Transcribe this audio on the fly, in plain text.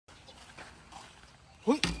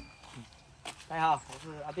大家好，我是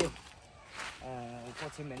阿表。过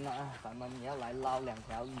清明了啊，咱们也要来捞2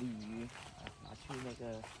条鲤鱼，拿去那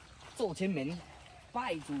个做清明，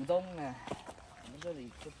拜祖宗啊。我们这里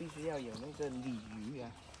就必须要有那个鲤鱼啊，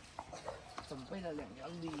准备了2条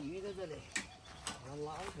鲤鱼在这里，把它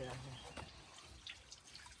捞起来。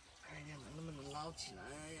看一下能不能捞起来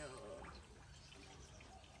哟。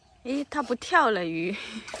咦，它不跳了鱼！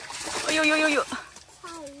哎呦呦呦呦！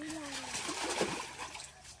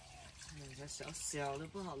小小的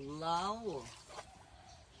不好捞哦，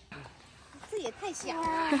这也太小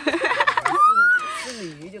了。是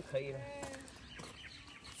鲤鱼就可以了，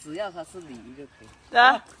只要它是鲤鱼就可以。走，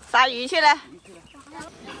杀鱼去了。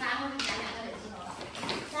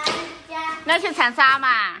那去铲沙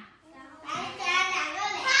嘛。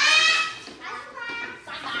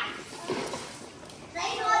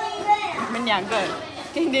你们2个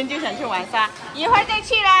今天就想去玩沙，一会儿再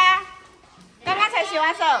去啦。刚刚才洗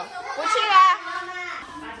完手，不去了。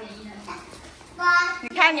你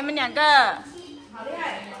看你们2个，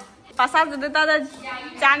把沙子都倒到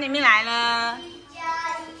家里面来了。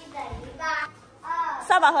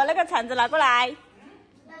扫把和那个铲子拿过来，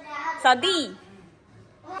扫地。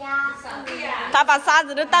他把沙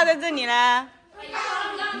子都倒在这里了。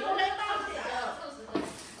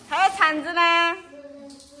还有铲子呢？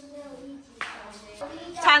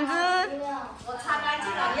铲子。我擦干净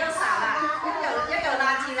了，又少了，又有垃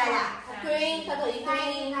圾了呀。堆，它都一堆。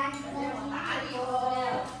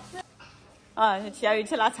小雨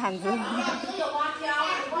去拿铲子。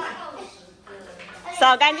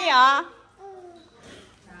扫干净啊！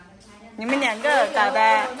你们2个找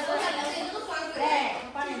的。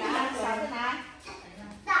帮你拿，扫着拿。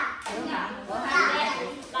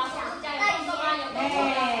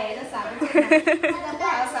哎，这扫不进来，这不好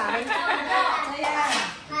扫的，这样。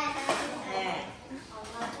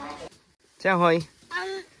这样可以。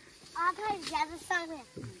他以前在上面。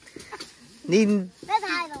你那他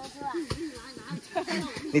还怎么出来？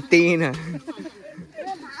你低呢？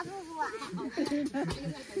那爬出来。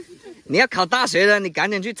你要考大学了，你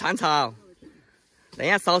赶紧去铲草。等一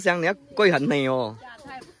下烧香你要跪很累哦，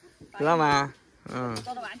知道吗？嗯。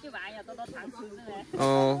多多玩就玩，要多多尝试的。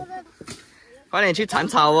哦，快点去铲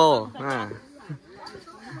草哦，嗯。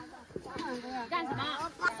干什么？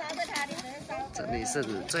这里是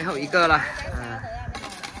最后一个了，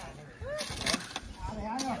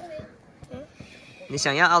你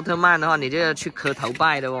想要奥特曼的话，你就要去磕头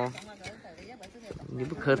拜的哦。你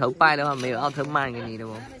不磕头拜的话，没有奥特曼给你的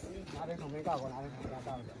哦。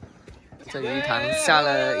这鱼塘下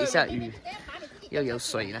了一下雨，又有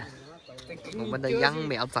水了。我们的秧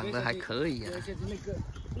苗长得还可以啊。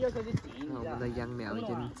我们的秧苗已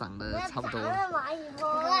经长得差不多了。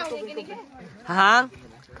哈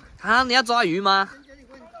哈，你要抓鱼吗？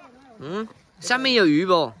嗯，下面有鱼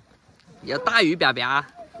不？有大鱼表表。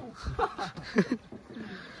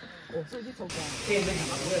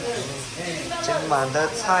今晚的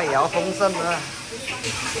菜肴丰盛啊！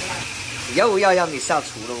又要让你下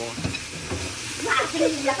厨了哦。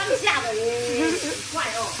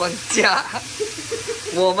放假，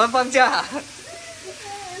我们放假，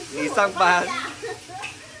你上班，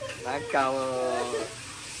难搞哦。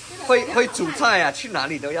会煮菜啊，去哪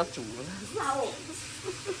里都要煮。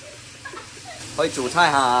会煮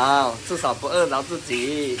菜好，至少不饿着自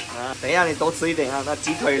己啊。等一下你多吃一点啊，那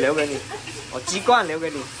鸡腿留给你，我鸡冠留给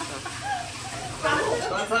你。端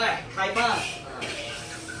菜开饭。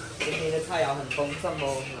今天的菜肴很丰盛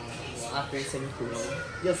哦，我阿飞辛苦了，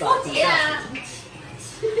又少煮下去。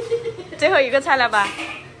最后一个菜了吧？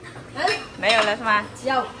没有了是吗？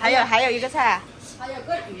有，还有一个菜啊。还有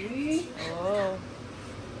个鱼。哦。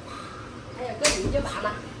还有个鱼就完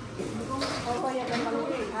了。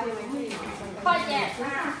快点！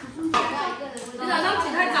你早上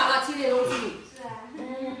起太早了，7点钟起。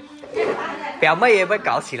表妹也被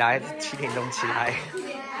搞起来，7点钟起来。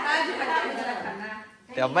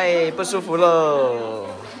表妹不舒服喽，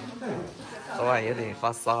昨晚有点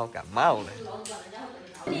发烧，感冒了。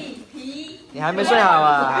你还没睡好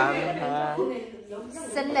啊？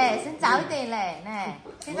生嘞，生早一点嘞，那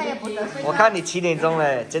现在也不得睡。我看你7点钟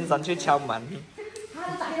嘞，经常去敲门。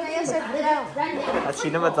现在又睡不着。他起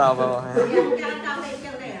那么早不？哎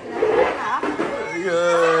呦，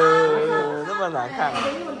那么难看。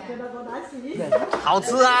好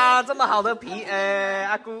吃啊，这么好的皮，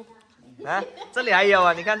阿姑，啊，这里还有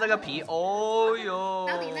啊，你看这个皮，哦哟。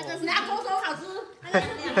到底那个是拿口手好吃，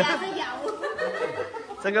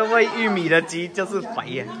这个喂玉米的鸡就是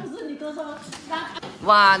肥呀。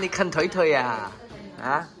哇，你啃腿腿呀？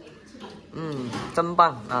啊？真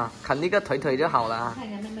棒啊！啃一个腿腿就好了啊。看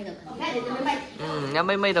人家妹妹的，看人家妹妹。让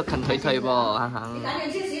妹妹都啃腿腿不，涵涵。你赶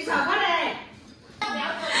紧去洗澡快点。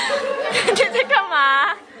你在干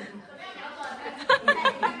嘛？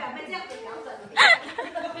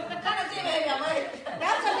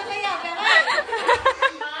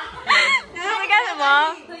在干什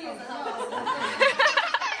么？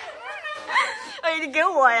哎，你给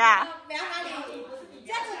我呀！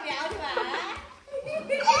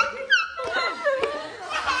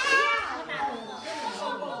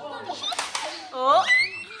哦，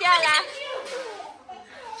掉了。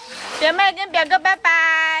表妹跟表哥拜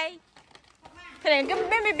拜，快点跟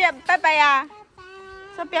妹妹表拜拜呀！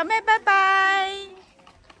说表妹拜拜。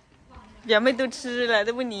表妹都吃了，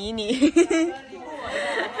都不理你。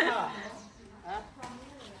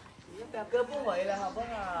表哥不回了，好不好？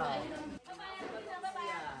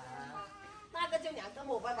那个就2个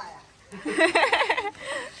我拜拜啊。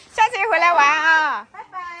下次回来玩啊！拜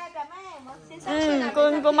拜，表妹，我先上去了。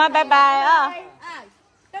跟姑妈拜拜啊！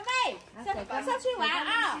表妹，上去玩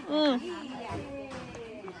啊！